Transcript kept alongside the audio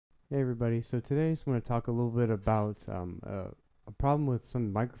Hey everybody, so today I just want to talk a little bit about a problem with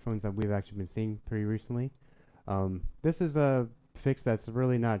some microphones that we've actually been seeing pretty recently. This is a fix that's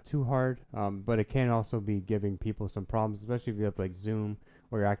really not too hard, but it can also be giving people some problems, especially if you have like Zoom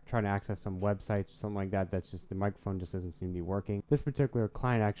or you're trying to access some websites or something like that. That's just the microphone just doesn't seem to be working. This particular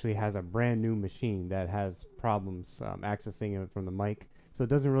client actually has a brand new machine that has problems accessing it from the mic, so it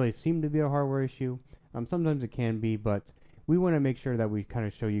doesn't really seem to be a hardware issue. Sometimes it can be, but we want to make sure that we kind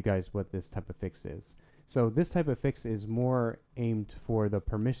of show you guys what this type of fix is. So this type of fix is more aimed for the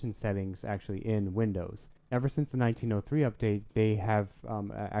permission settings actually in Windows. Ever since the 1903 update, they have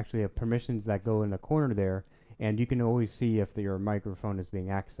actually have permissions that go in the corner there, and you can always see if your microphone is being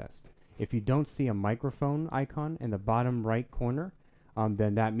accessed. If you don't see a microphone icon in the bottom right corner,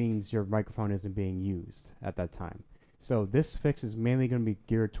 then that means your microphone isn't being used at that time. So this fix is mainly going to be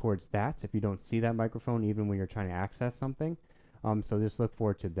geared towards that if you don't see that microphone even when you're trying to access something. So just look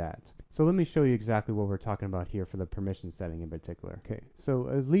forward to that. So let me show you exactly what we're talking about here for the permission setting in particular. Okay, so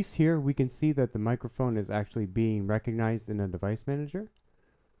at least here we can see that the microphone is actually being recognized in a device manager,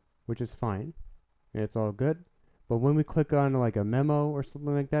 which is fine. And it's all good. But when we click on like a memo or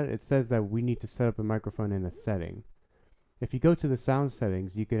something like that, it says that we need to set up a microphone in a setting. If you go to the sound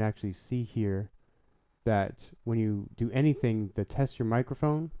settings, you can actually see here that when you do anything to test your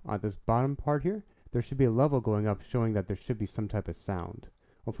microphone on this bottom part here, there should be a level going up showing that there should be some type of sound.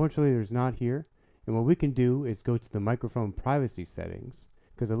 Unfortunately, there's not here. And what we can do is go to the microphone privacy settings,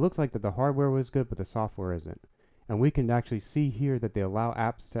 because it looks like that the hardware was good, but the software isn't. And we can actually see here that they allow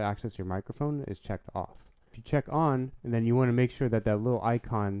apps to access your microphone is checked off. If you check on, and then you want to make sure that that little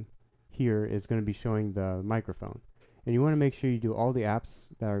icon here is going to be showing the microphone. And you want to make sure you do all the apps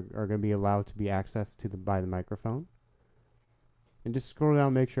that are going to be allowed to be accessed to by the microphone. And just scroll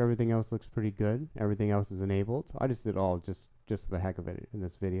down, make sure everything else looks pretty good. Everything else is enabled. I just did all just for the heck of it in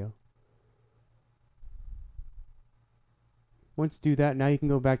this video. Once you do that, now you can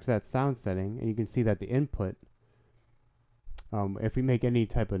go back to that sound setting and you can see that the input, if we make any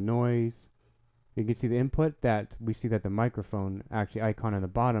type of noise, you can see the input that we see that the microphone actually icon on the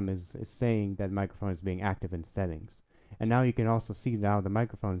bottom is saying that the microphone is being active in settings. And now you can also see now the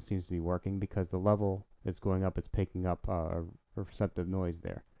microphone seems to be working because the level is going up. It's picking up a receptive noise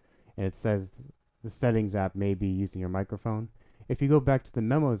there. And it says the settings app may be using your microphone. If you go back to the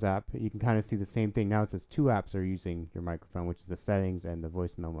memos app, you can kind of see the same thing. Now it says two apps are using your microphone, which is the settings and the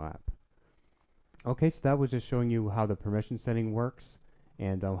voice memo app. Okay, so that was just showing you how the permission setting works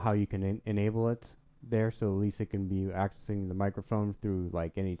and how you can enable it there, so at least it can be accessing the microphone through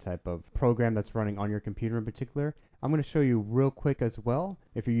like any type of program that's running on your computer in particular. I'm going to show you real quick as well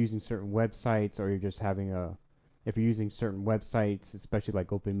if you're using certain websites or you're just having if you're using certain websites, especially like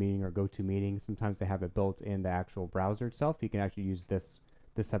OpenMeeting or GoToMeeting, sometimes they have it built in the actual browser itself. You can actually use this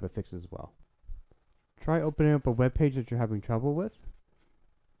type of fix as well. Try opening up a web page that you're having trouble with,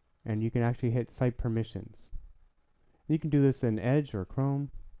 and you can actually hit Site Permissions. You can do this in Edge or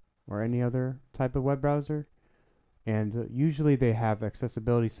Chrome or any other type of web browser, and usually they have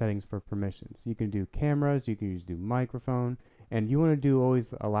accessibility settings for permissions. You can do cameras, you can do microphone, and you want to do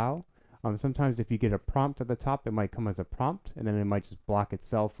always allow. Sometimes if you get a prompt at the top, it might come as a prompt and then it might just block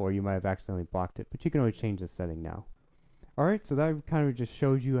itself, or you might have accidentally blocked it, but you can always change the setting now. Alright, so that kind of just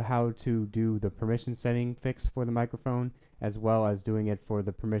showed you how to do the permission setting fix for the microphone, as well as doing it for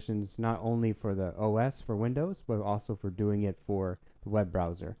the permissions not only for the OS for Windows, but also for doing it for the web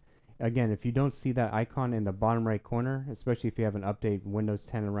browser. Again, if you don't see that icon in the bottom right corner, especially if you have an update Windows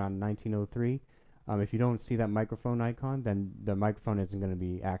 10 around 1903, if you don't see that microphone icon, then the microphone isn't going to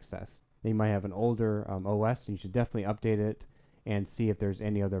be accessed. They might have an older OS, and you should definitely update it and see if there's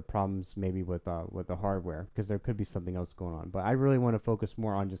any other problems maybe with the hardware, because there could be something else going on. But I really want to focus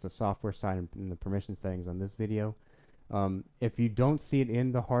more on just the software side and the permission settings on this video. If you don't see it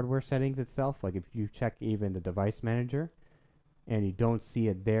in the hardware settings itself, like if you check even the device manager and you don't see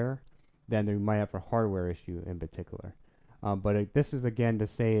it there, then you might have a hardware issue in particular. But this is again to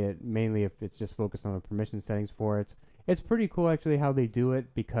say it mainly if it's just focused on the permission settings for it. It's pretty cool actually how they do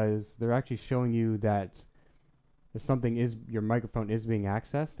it, because they're actually showing you that if something is, your microphone is being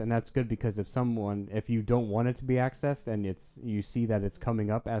accessed, and that's good, because if you don't want it to be accessed and you see that it's coming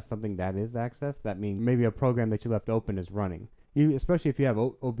up as something that is accessed, that means maybe a program that you left open is running. Especially if you have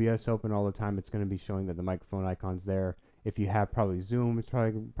OBS open all the time, it's going to be showing that the microphone icon's there. If you have probably Zoom, it's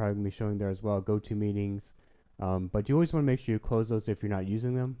probably going to be showing there as well, GoToMeetings. But you always want to make sure you close those if you're not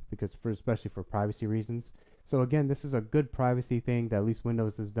using them, because especially for privacy reasons. So again, this is a good privacy thing that at least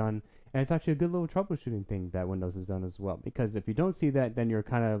Windows has done, and it's actually a good little troubleshooting thing that Windows has done as well. Because if you don't see that, then you're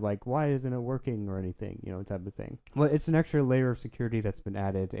kind of like, why isn't it working or anything, you know, type of thing. Well, it's an extra layer of security that's been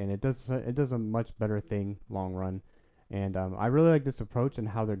added, and it does a much better thing long run. And I really like this approach and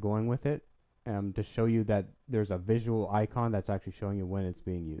how they're going with it, to show you that there's a visual icon that's actually showing you when it's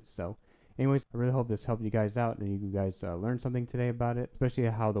being used. So anyways, I really hope this helped you guys out and you guys learned something today about it, especially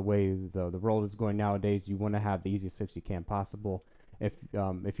how the way the world is going nowadays. You want to have the easiest fix you can possible.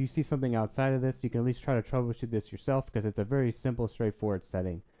 If you see something outside of this, you can at least try to troubleshoot this yourself, because it's a very simple, straightforward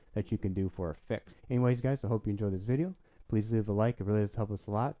setting that you can do for a fix. Anyways, guys, I hope you enjoyed this video. Please leave a like. It really does help us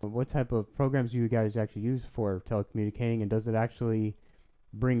a lot. What type of programs do you guys actually use for telecommunicating, and does it actually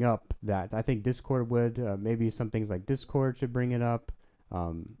bring up that? I think Discord would. Maybe some things like Discord should bring it up.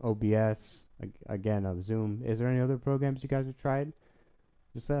 OBS, again, Zoom. Is there any other programs you guys have tried?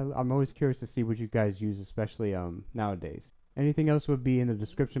 Just I'm always curious to see what you guys use, especially nowadays. Anything else would be in the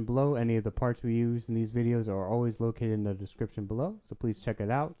description below. Any of the parts we use in these videos are always located in the description below, so please check it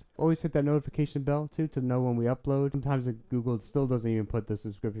out. Always hit that notification bell too to know when we upload. Sometimes Google still doesn't even put the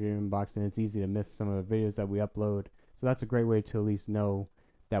subscription box, and it's easy to miss some of the videos that we upload. So that's a great way to at least know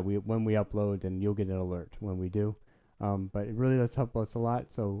that when we upload, and you'll get an alert when we do. But it really does help us a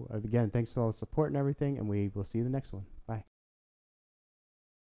lot. So again, thanks for all the support and everything, and we will see you in the next one.